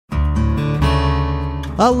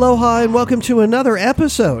Aloha and welcome to another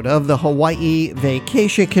episode of the Hawaii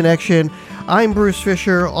Vacation Connection. I'm Bruce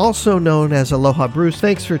Fisher, also known as Aloha Bruce.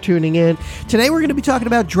 Thanks for tuning in. Today we're going to be talking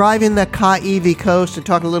about driving the Ka Iwi Coast and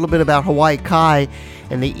talking a little bit about Hawaii Kai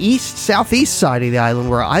and the southeast side of the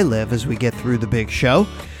island where I live as we get through the big show.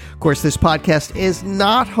 Of course, this podcast is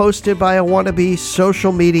not hosted by a wannabe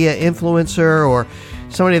social media influencer or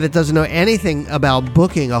somebody that doesn't know anything about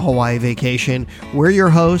booking a Hawaii vacation. We're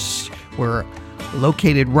your hosts. We're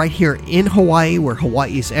located right here in Hawaii. We're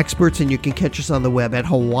Hawaii's experts, and you can catch us on the web at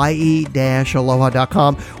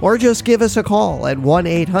hawaii-aloha.com or just give us a call at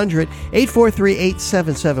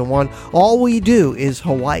 1-800-843-8771. All we do is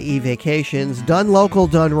Hawaii vacations, done local,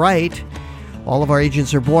 done right. All of our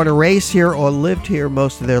agents are born and raised here or lived here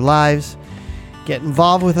most of their lives. Get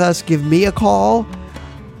involved with us. Give me a call.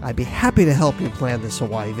 I'd be happy to help you plan this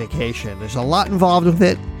Hawaii vacation. There's a lot involved with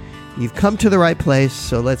it. You've come to the right place,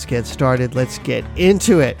 so let's get started. Let's get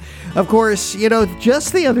into it. Of course,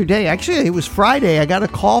 just the other day, actually it was Friday, I got a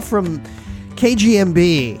call from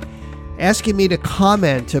KGMB asking me to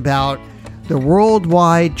comment about the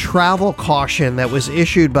worldwide travel caution that was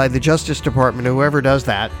issued by the Justice Department, or whoever does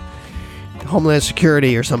that, Homeland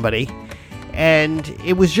Security or somebody. And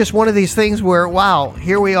it was just one of these things where, wow,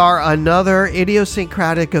 here we are, another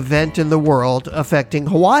idiosyncratic event in the world affecting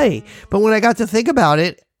Hawaii. But when I got to think about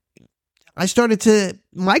it,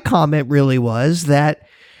 my comment really was that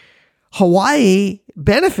Hawaii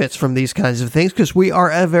benefits from these kinds of things because we are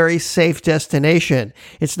a very safe destination.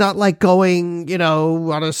 It's not like going,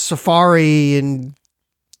 on a safari in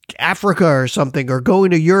Africa or something, or going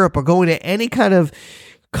to Europe, or going to any kind of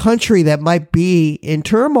country that might be in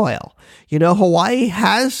turmoil. Hawaii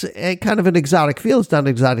has a kind of an exotic feel. It's not an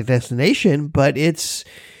exotic destination, but it's,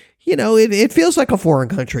 it feels like a foreign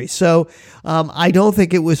country. So I don't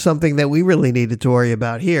think it was something that we really needed to worry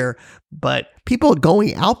about here. But people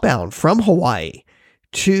going outbound from Hawaii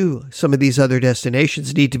to some of these other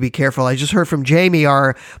destinations need to be careful. I just heard from Jamie,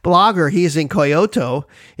 our blogger. He's in Kyoto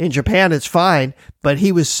in Japan. It's fine. But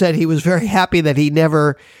he said he was very happy that he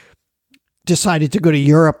never decided to go to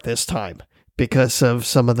Europe this time because of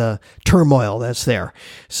some of the turmoil that's there.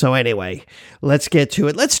 So anyway, let's get to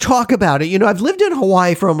it. Let's talk about it. I've lived in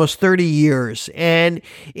Hawaii for almost 30 years, and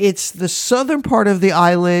it's the southern part of the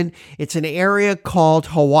island. It's an area called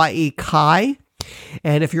Hawaii Kai.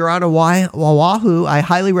 And if you're on Oahu, I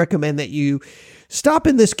highly recommend that you stop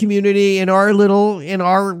in this community in our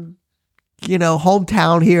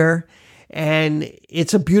hometown here. And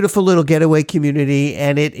it's a beautiful little getaway community,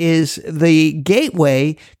 and it is the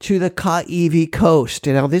gateway to the Ka Iwi Coast.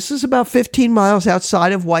 Now, this is about 15 miles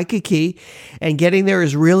outside of Waikiki, and getting there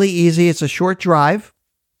is really easy. It's a short drive.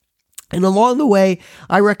 And along the way,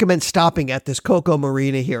 I recommend stopping at this Koko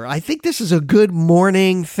Marina here. I think this is a good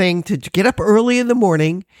morning thing to get up early in the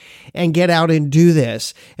morning and get out and do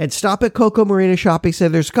this. And stop at Koko Marina Shopping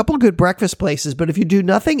Center. There's a couple of good breakfast places, but if you do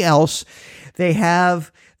nothing else, they have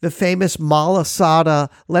the famous Malasada,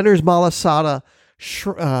 Leonard's Malasada,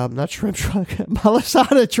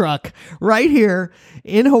 Malasada truck right here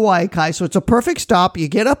in Hawaii Kai. So it's a perfect stop. You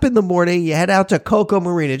get up in the morning, you head out to Koko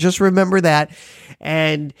Marina. Just remember that.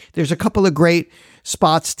 And there's a couple of great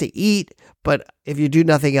spots to eat. But if you do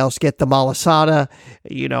nothing else, get the Malasada.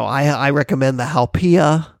 I recommend the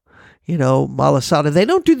Halpia. Malasada. They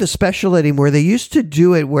don't do the special anymore. They used to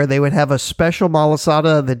do it where they would have a special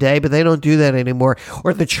Malasada of the day, but they don't do that anymore.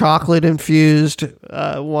 Or the chocolate infused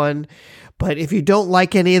one. But if you don't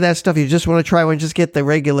like any of that stuff, you just want to try one, just get the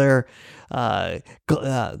regular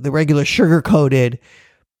sugar coated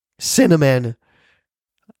cinnamon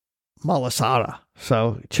Malasada.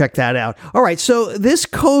 So check that out. All right. So this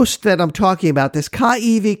coast that I'm talking about, this Ka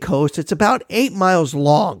Iwi Coast, it's about 8 miles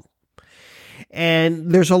long.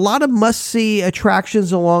 And there's a lot of must-see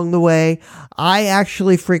attractions along the way. I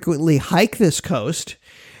actually frequently hike this coast,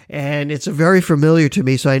 and it's very familiar to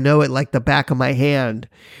me, so I know it like the back of my hand.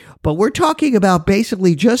 But we're talking about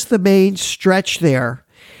basically just the main stretch there,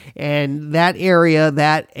 and that area,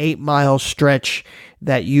 that 8-mile stretch,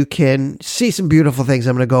 that you can see some beautiful things.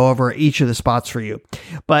 I'm going to go over each of the spots for you.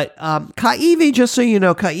 But Ka Iwi, just so you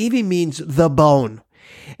know, Ka Iwi means the bone.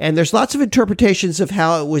 And there's lots of interpretations of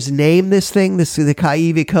how it was named, the Ka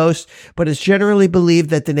Iwi Coast, but it's generally believed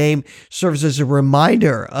that the name serves as a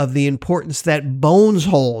reminder of the importance that bones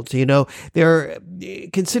hold. They're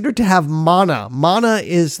considered to have mana. Mana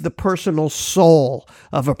is the personal soul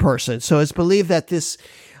of a person. So it's believed that this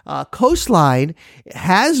coastline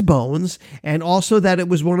has bones, and also that it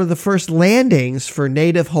was one of the first landings for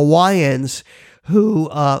Native Hawaiians who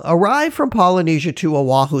arrived from Polynesia to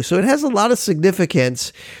Oahu. So it has a lot of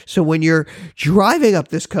significance. So when you're driving up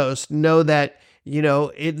this coast, know that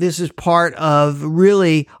This is part of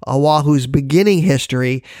really Oahu's beginning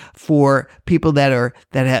history for people that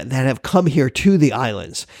have come here to the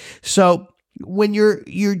islands. So when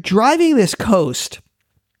you're driving this coast,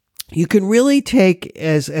 you can really take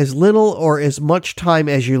as little or as much time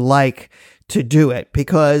as you like to do it,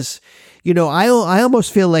 because I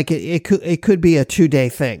almost feel like it could be a 2-day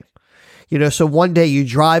thing. So one day you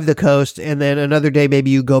drive the coast, and then another day maybe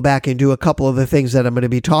you go back and do a couple of the things that I'm going to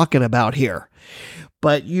be talking about here.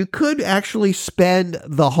 But you could actually spend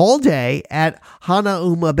the whole day at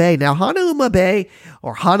Hanauma Bay. Now, Hanauma Bay,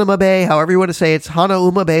 or Hanauma Bay, however you want to say it,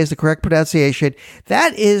 Hanauma Bay is the correct pronunciation.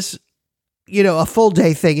 That is, a full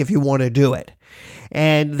day thing if you want to do it.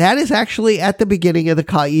 And that is actually at the beginning of the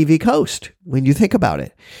Ka Iwi Coast, when you think about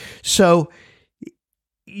it. So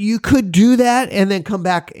you could do that and then come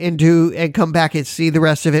back and see the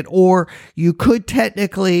rest of it. Or you could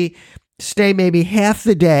technically stay maybe half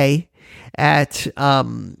the day at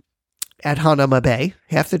Hanauma Bay,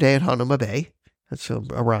 That's a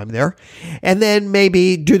rhyme there. And then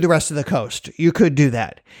maybe do the rest of the coast. You could do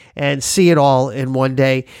that and see it all in one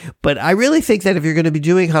day. But I really think that if you're going to be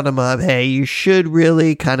doing Hanauma Bay, you should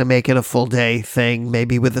really kind of make it a full day thing,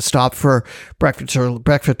 maybe with a stop for breakfast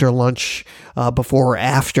or lunch before or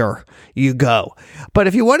after you go. But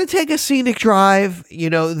if you want to take a scenic drive,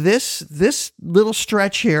 this little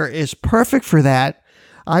stretch here is perfect for that.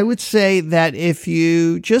 I would say that if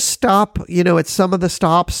you just stop, at some of the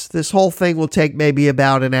stops, this whole thing will take maybe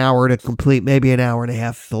about an hour to complete, maybe an hour and a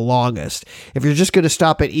half, the longest. If you're just going to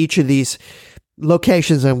stop at each of these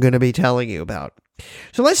locations I'm going to be telling you about.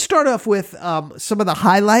 So let's start off with some of the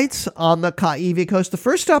highlights on the Ka Iwi Coast. The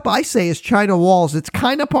first stop I say is China Walls. It's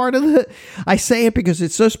kind of part of I say it because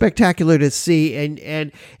it's so spectacular to see,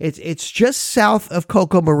 and it's just south of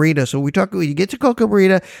Koko Marina. So when you get to Koko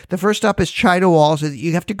Marina, the first stop is China Walls.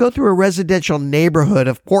 You have to go through a residential neighborhood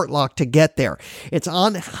of Portlock to get there. It's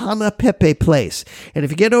on Hanepepe Place. And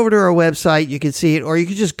if you get over to our website, you can see it, or you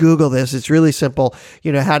can just Google this. It's really simple,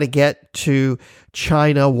 how to get to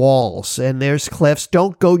China Walls. And there's cliffs.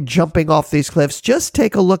 Don't go jumping off these cliffs. Just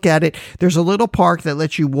take a look at it. There's a little park that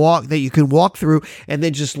lets you walk, that you can walk through, and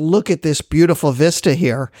then just look at this beautiful vista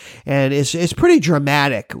here. And it's pretty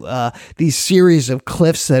dramatic, these series of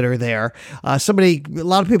cliffs that are there. A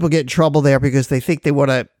lot of people get in trouble there because they think they want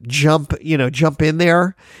to jump in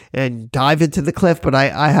there and dive into the cliff, but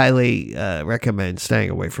I highly recommend staying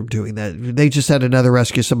away from doing that. They just had another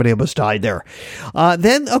rescue. Somebody almost died there.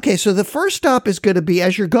 So the first stop is going to be,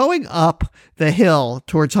 as you're going up the hill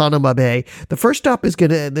towards Hanauma Bay, the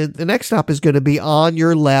next stop is going to be on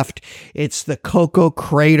your left. It's the Koko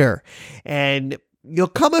Crater, and you'll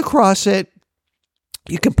come across it.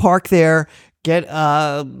 You can park there, get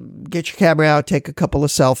your camera out, take a couple of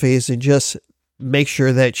selfies, and just make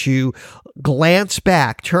sure that you glance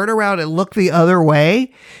back, turn around and look the other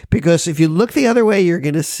way, because if you look the other way, you're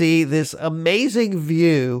going to see this amazing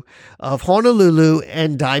view of Honolulu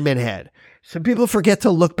and Diamond Head. Some people forget to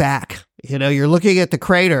look back. You're looking at the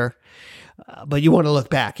crater, but you want to look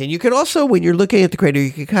back. And you can also, when you're looking at the crater,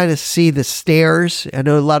 you can kind of see the stairs. I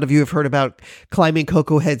know a lot of you have heard about climbing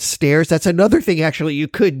Koko Head stairs. That's another thing, actually, you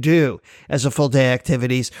could do as a full day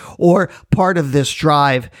activities, or part of this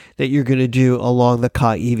drive that you're going to do along the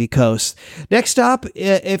Ka Iwi Coast. Next stop,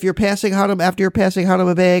 if you're passing after you're passing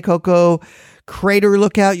Hanauma Bay, Koko Crater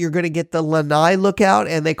Lookout, you're going to get the Lanai Lookout,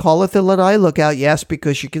 and they call it the Lanai Lookout, yes,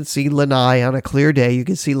 because you can see Lanai on a clear day. You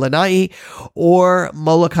can see Lanai or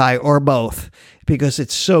Molokai, or both, because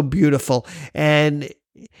it's so beautiful. And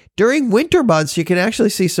during winter months, you can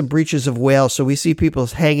actually see some breaches of whales, so we see people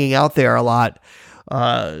hanging out there a lot,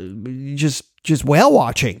 just whale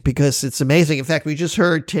watching, because it's amazing. In fact, we just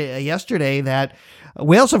heard yesterday that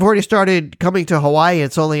whales have already started coming to Hawaii.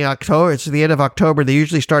 It's only October. It's the end of October. They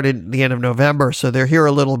usually start at the end of November, so they're here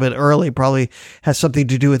a little bit early. Probably has something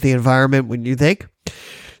to do with the environment, wouldn't you think?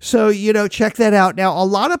 So, check that out. Now, a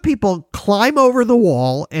lot of people climb over the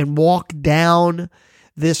wall and walk down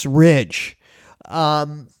this ridge.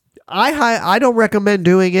 I don't recommend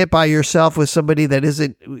doing it by yourself with somebody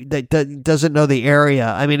that doesn't know the area.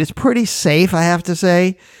 I mean, it's pretty safe, I have to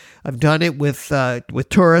say. I've done it with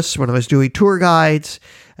tourists when I was doing tour guides.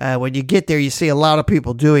 When you get there, you see a lot of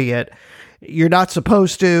people doing it. You're not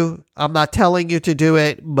supposed to. I'm not telling you to do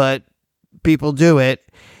it, but people do it.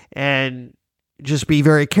 And just be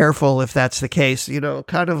very careful if that's the case.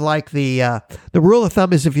 Kind of like the rule of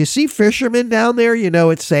thumb is if you see fishermen down there,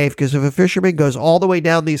 it's safe, because if a fisherman goes all the way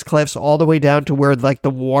down these cliffs, all the way down to where like the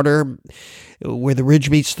water, where the ridge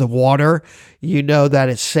meets the water, that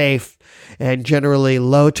it's safe. And generally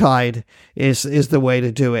low tide is the way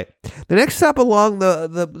to do it. The next stop along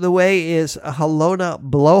the way is Halona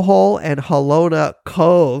Blow Hole and Halona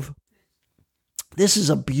Cove. This is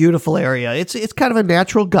a beautiful area. It's kind of a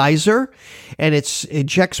natural geyser, and it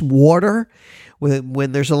ejects water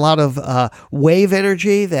when there's a lot of wave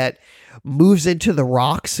energy that moves into the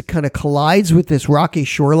rocks. It kind of collides with this rocky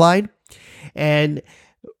shoreline, and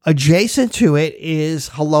adjacent to it is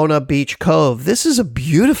Halona Beach Cove. This is a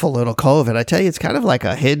beautiful little cove, and I tell you, it's kind of like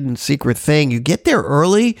a hidden secret thing. You get there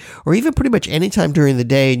early, or even pretty much anytime during the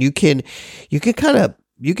day, and you can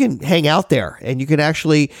hang out there, and you can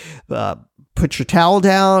actually put your towel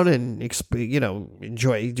down and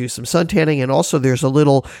enjoy, do some sun tanning. And also there's a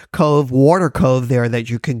little water cove there that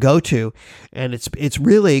you can go to, and it's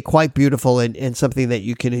really quite beautiful and something that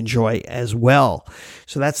you can enjoy as well.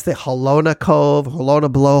 So that's the Halona Cove,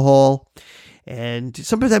 Halona Blow Hole. And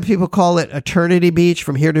sometimes people call it Eternity Beach,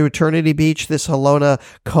 from here to Eternity Beach, this Halona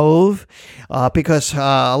Cove, because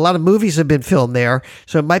a lot of movies have been filmed there,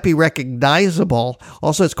 so it might be recognizable.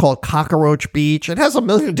 Also, it's called Cockroach Beach. It has a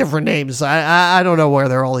million different names. I don't know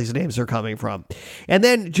where all these names are coming from. And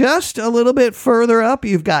then just a little bit further up,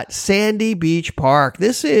 you've got Sandy Beach Park.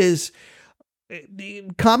 This is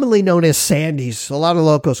commonly known as Sandy's. A lot of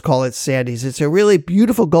locals call it Sandy's. It's a really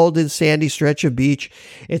beautiful golden sandy stretch of beach.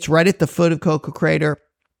 It's right at the foot of Koko Crater.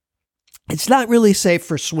 It's not really safe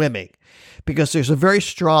for swimming because there's a very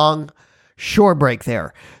strong shore break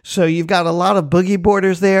there. So you've got a lot of boogie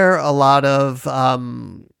boarders there, a lot of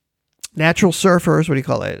natural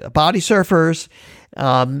surfers, body surfers.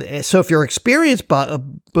 So if you're experienced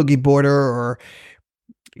boogie boarder, or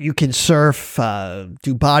you can surf,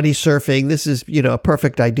 do body surfing, this is, a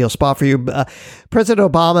perfect ideal spot for you. President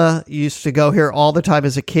Obama used to go here all the time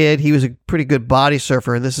as a kid. He was a pretty good body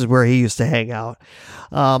surfer, and this is where he used to hang out.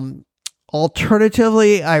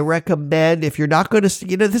 Alternatively, I recommend, if you're not going to,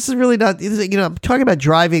 this is really not, I'm talking about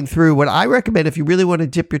driving through. What I recommend, if you really want to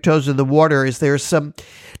dip your toes in the water, is there's some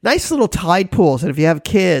nice little tide pools. And if you have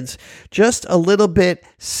kids, just a little bit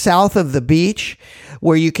south of the beach,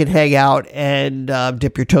 where you can hang out and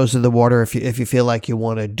dip your toes in the water if you feel like you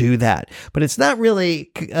want to do that. But it's not really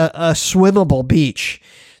a swimmable beach.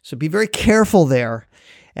 So be very careful there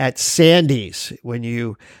at Sandy's when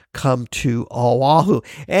you come to Oahu.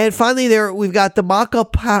 And finally there, we've got the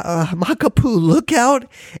Makapuu Lookout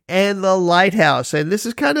and the Lighthouse. And this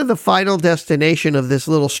is kind of the final destination of this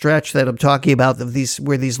little stretch that I'm talking about,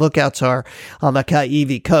 where these lookouts are on the Ka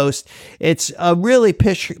Iwi Coast. It's a really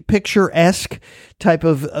picturesque type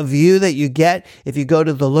of a view that you get if you go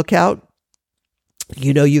to the lookout.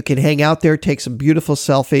 You can hang out there, take some beautiful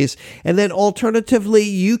selfies, and then alternatively,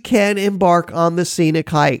 you can embark on the scenic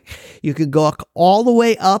hike. You can go all the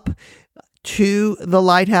way up to the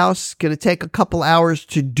lighthouse. It's going to take a couple hours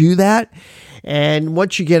to do that. And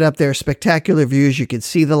once you get up there, spectacular views. You can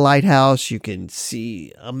see the lighthouse. You can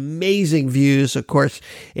see amazing views. Of course,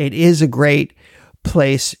 it is a great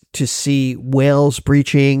place to see whales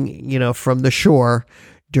breaching, from the shore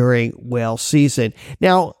during whale season.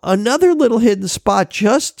 Now, another little hidden spot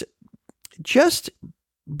just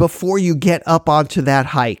before you get up onto that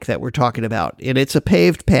hike that we're talking about, and it's a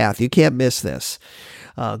paved path. You can't miss this,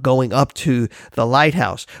 going up to the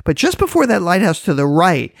lighthouse. But just before that lighthouse to the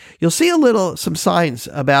right, you'll see some signs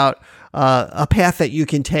about a path that you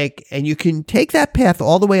can take, and you can take that path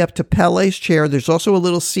all the way up to Pele's Chair. There's also a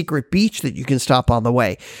little secret beach that you can stop on the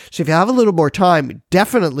way. So if you have a little more time,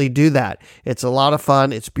 definitely do that. It's a lot of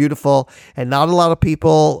fun. It's beautiful, and not a lot of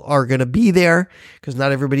people are going to be there because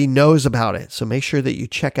not everybody knows about it. So make sure that you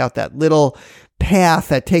check out that little path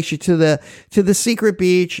that takes you to the secret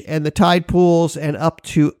beach and the tide pools and up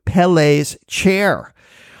to Pele's Chair.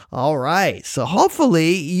 All right. So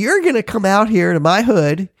hopefully you're going to come out here to my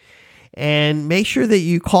hood. And make sure that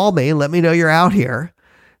you call me and let me know you're out here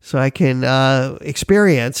so I can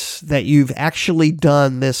experience that you've actually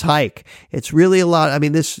done this hike. It's really a lot. I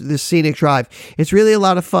mean, this scenic drive, it's really a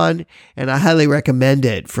lot of fun, and I highly recommend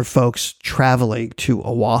it for folks traveling to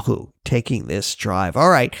Oahu. taking this drive. All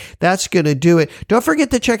right, that's going to do it. Don't forget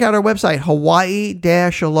to check out our website,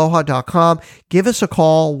 hawaii-aloha.com. Give us a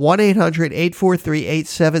call,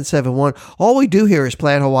 1-800-843-8771. All we do here is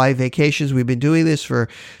plan Hawaii vacations. We've been doing this for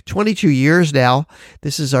 22 years now.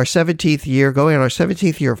 This is our 17th year, going on our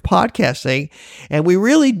 17th year of podcasting. And we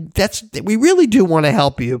really do want to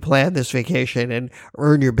help you plan this vacation and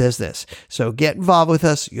earn your business. So get involved with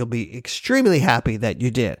us. You'll be extremely happy that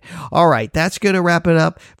you did. All right, that's going to wrap it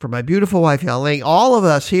up. For my beautiful wife, Yaling, all of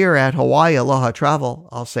us here at Hawaii Aloha Travel,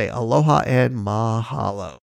 I'll say aloha and mahalo.